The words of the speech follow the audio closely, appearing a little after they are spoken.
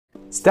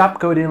Stop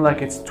coding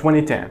like it's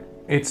 2010.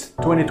 It's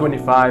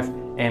 2025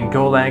 and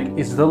Golang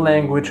is the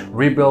language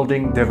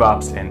rebuilding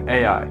DevOps and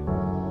AI.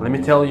 Let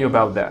me tell you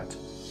about that.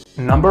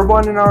 Number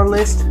 1 in our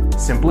list,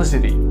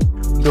 simplicity.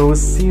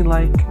 Those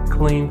C-like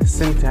clean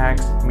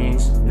syntax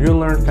means you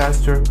learn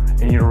faster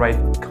and you write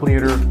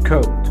clearer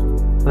code.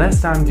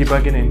 Less time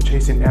debugging and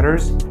chasing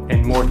errors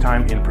and more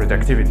time in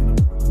productivity.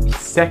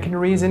 Second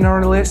reason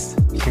on our list,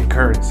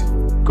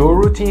 concurrency. Go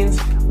routines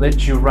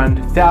let you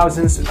run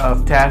thousands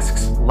of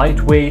tasks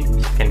lightweight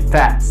and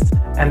fast.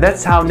 And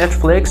that's how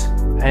Netflix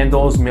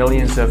handles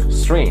millions of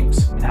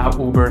streams and how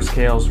Uber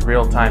scales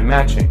real-time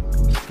matching.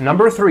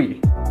 Number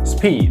 3,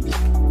 speed.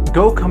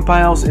 Go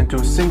compiles into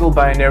a single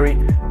binary,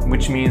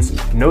 which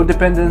means no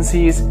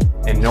dependencies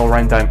and no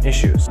runtime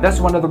issues.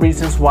 That's one of the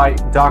reasons why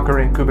Docker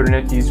and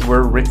Kubernetes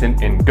were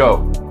written in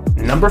Go.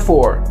 Number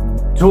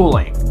 4,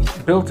 tooling.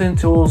 Built-in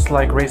tools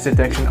like race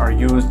detection are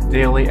used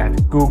daily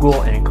at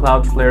Google and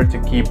Cloudflare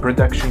to keep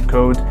production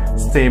code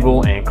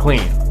stable and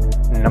clean.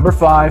 Number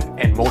 5,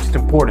 and most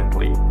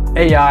importantly,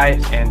 AI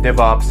and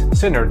DevOps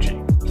synergy.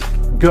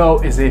 Go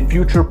is a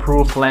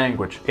future-proof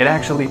language. It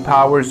actually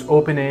powers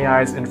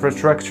OpenAI's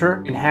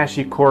infrastructure and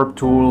HashiCorp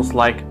tools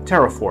like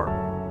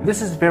Terraform.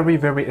 This is very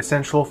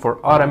essential for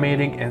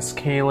automating and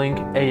scaling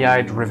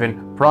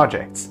AI-driven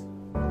projects.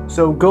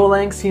 So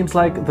Golang seems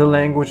like the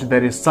language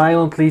that is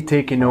silently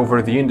taking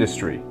over the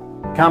industry.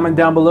 Comment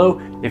down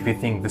below if you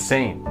think the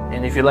same.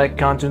 And if you like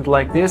content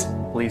like this,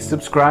 please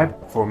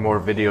subscribe for more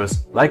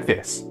videos like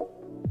this.